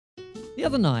The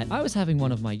other night, I was having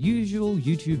one of my usual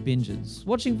YouTube binges,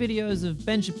 watching videos of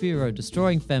Ben Shapiro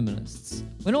destroying feminists,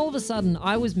 when all of a sudden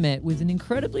I was met with an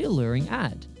incredibly alluring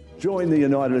ad. Join the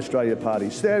United Australia Party.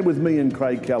 Stand with me and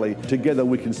Craig Kelly. Together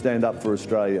we can stand up for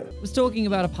Australia. It was talking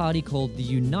about a party called the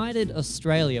United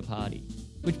Australia Party,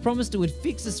 which promised it would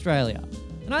fix Australia.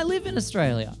 And I live in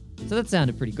Australia, so that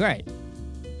sounded pretty great.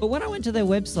 But when I went to their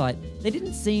website, they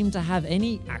didn't seem to have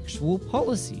any actual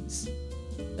policies.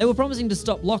 They were promising to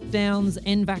stop lockdowns,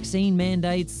 end vaccine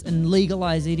mandates, and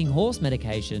legalise eating horse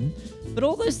medication, but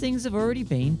all those things have already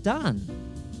been done.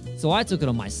 So I took it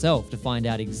on myself to find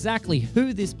out exactly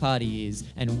who this party is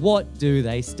and what do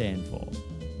they stand for.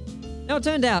 Now it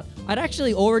turned out I'd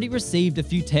actually already received a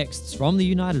few texts from the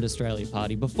United Australia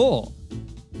Party before.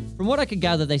 From what I could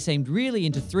gather, they seemed really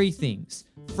into three things: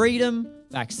 freedom,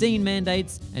 vaccine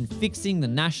mandates, and fixing the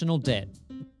national debt.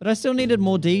 But I still needed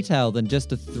more detail than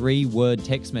just a 3-word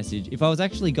text message if I was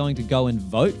actually going to go and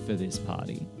vote for this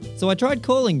party. So I tried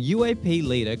calling UAP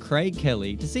leader Craig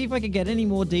Kelly to see if I could get any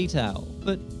more detail,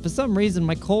 but for some reason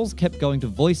my calls kept going to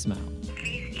voicemail.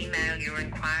 Please email your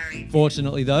inquiry.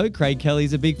 Fortunately though, Craig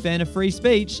Kelly's a big fan of free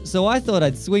speech, so I thought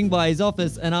I'd swing by his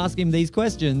office and ask him these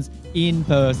questions in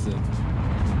person.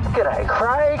 G'day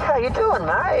Craig, how you doing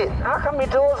mate? How come your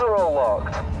doors are all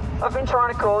locked? I've been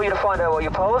trying to call you to find out what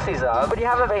your policies are, but you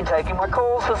haven't been taking my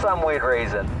calls for some weird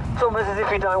reason. It's almost as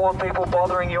if you don't want people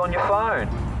bothering you on your phone.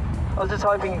 I was just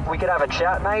hoping we could have a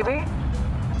chat maybe?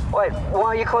 Wait, why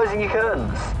are you closing your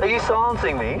curtains? Are you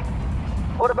silencing me?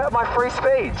 What about my free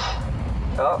speech?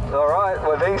 Oh, alright,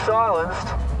 we're being silenced.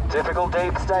 Typical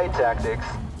deep state tactics.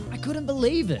 I couldn't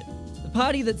believe it. The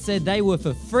party that said they were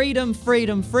for freedom,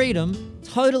 freedom, freedom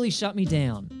totally shut me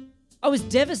down. I was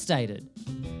devastated.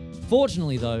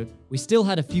 Fortunately though, we still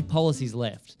had a few policies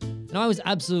left, and I was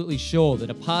absolutely sure that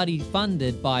a party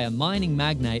funded by a mining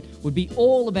magnate would be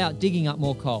all about digging up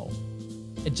more coal.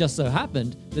 It just so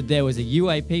happened that there was a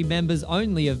UAP members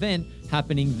only event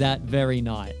happening that very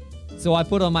night. So I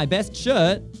put on my best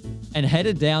shirt and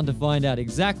headed down to find out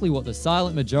exactly what the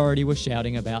silent majority were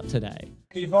shouting about today.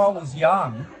 If I was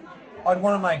young, I'd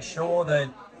want to make sure that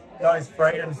those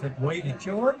freedoms that we've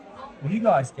enjoyed, you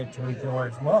guys get to enjoy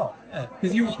as well.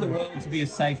 Because you want the world to be a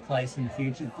safe place in the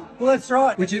future. Well, that's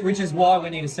right. Which is why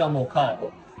we need to sell more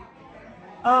coal.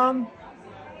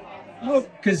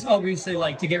 Look, Because obviously,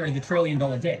 like, to get rid of the $1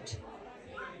 trillion debt.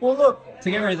 well, look,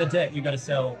 To get rid of the debt, you've got to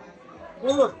sell.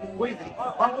 well, look.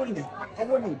 I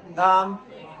wouldn't.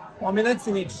 I mean, that's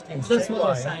an interesting. So that's what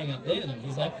they're segue. saying up there, though,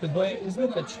 is like, because we've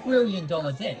got a $1 trillion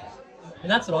debt. And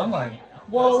that's what I'm worried about.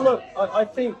 Well, look, I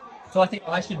think. So I think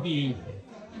I should be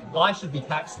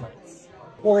taxed less.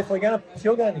 Well, if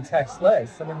you're going to be taxed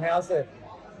less, I mean, how's it?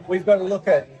 We've got to look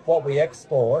at what we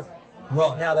export,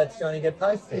 Right. and how that's going to get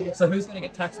paid for. So who's going to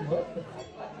get taxed more?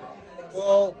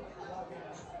 Well,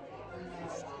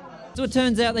 So it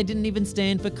turns out they didn't even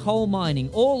stand for coal mining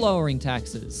or lowering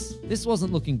taxes. This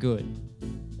wasn't looking good.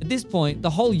 At this point, the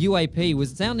whole UAP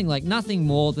was sounding like nothing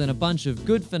more than a bunch of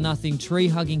good-for-nothing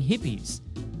tree-hugging hippies.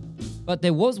 But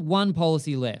there was one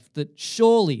policy left that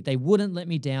surely they wouldn't let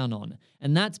me down on,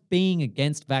 and that's being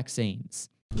against vaccines.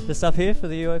 Just up here for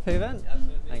the UAP event?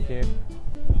 Absolutely. Thank you.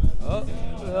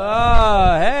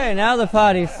 Oh, hey, now the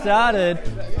party started.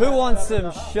 Who wants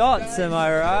some shots, am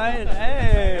I right?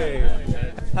 Hey,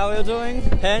 how are you doing?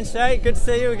 Handshake, good to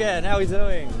see you again. How are we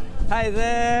doing? Hey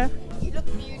there. You look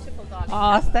beautiful, darling.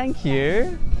 Oh, thank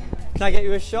you. Can I get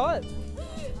you a shot?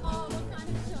 Oh, what kind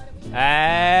of shot are we?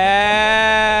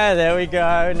 Ah, there we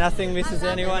go. Nothing misses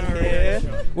anyone here.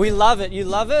 We love it. You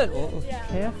love it? Oh, Yeah.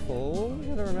 careful.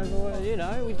 You gotta remember what, you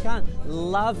know, we can't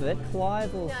love it.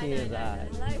 Clive will hear that.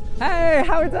 Hello. Hey,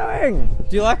 how are we doing?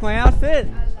 Do you like my outfit?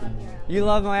 I love your You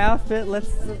love my outfit? Let's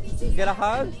get a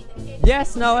hug?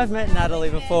 Yes, no, I've met Natalie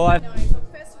before.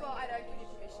 First of all, I don't give you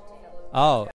permission to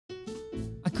Oh,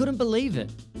 I couldn't believe it.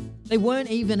 They weren't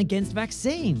even against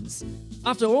vaccines.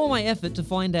 After all my effort to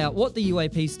find out what the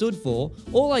UAP stood for,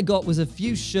 all I got was a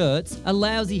few shirts, a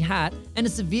lousy hat, and a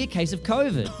severe case of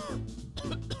COVID.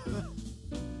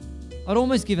 I'd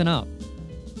almost given up.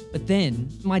 But then,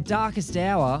 in my darkest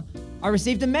hour, I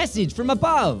received a message from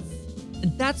above.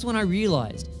 And that's when I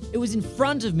realised it was in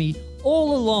front of me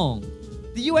all along.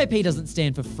 The UAP doesn't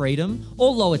stand for freedom,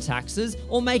 or lower taxes,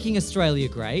 or making Australia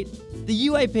great. The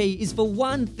UAP is for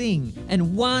one thing,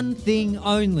 and one thing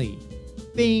only: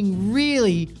 being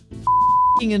really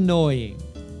f***ing annoying.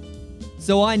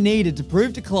 So I needed to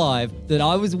prove to Clive that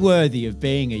I was worthy of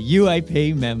being a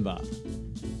UAP member.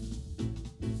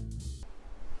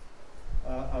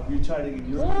 Are mutating in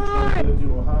Europe to hurt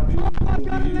you or harm you,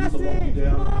 or we use to lock you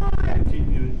down and keep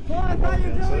you Clive, how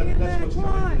you doing in there?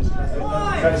 Clive!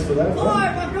 Case for that,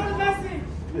 Clive, I've got a message!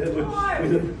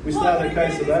 we started a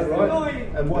case of that, right?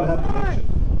 And what happened?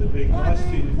 They're being nice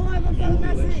to you. Clive, I've got a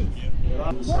message!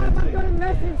 Clive, I've got a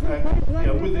message from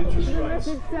Yeah, with interest rates,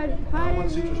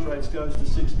 once interest rates goes to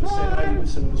 6%,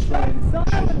 80% of Australians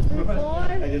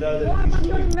and you know that he's I've got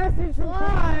a really... message from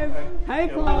Clive! Hey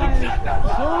Clive!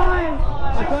 Clive!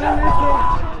 I've got a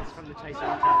message! From the Chase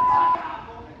Returns.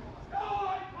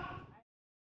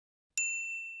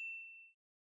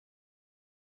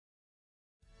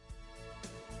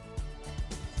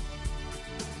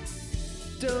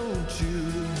 Don't you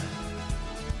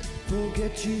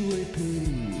forget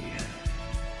UAP.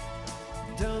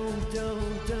 Don't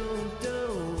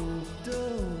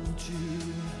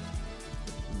you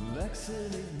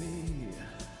vaccinate me.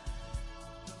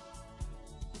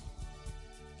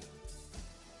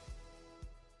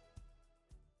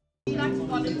 Would you like to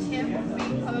volunteer for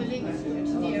free polling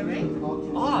steering?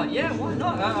 Oh, yeah, why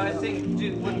not? I think,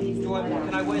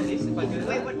 can I wear this if I do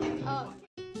that? Wait, what?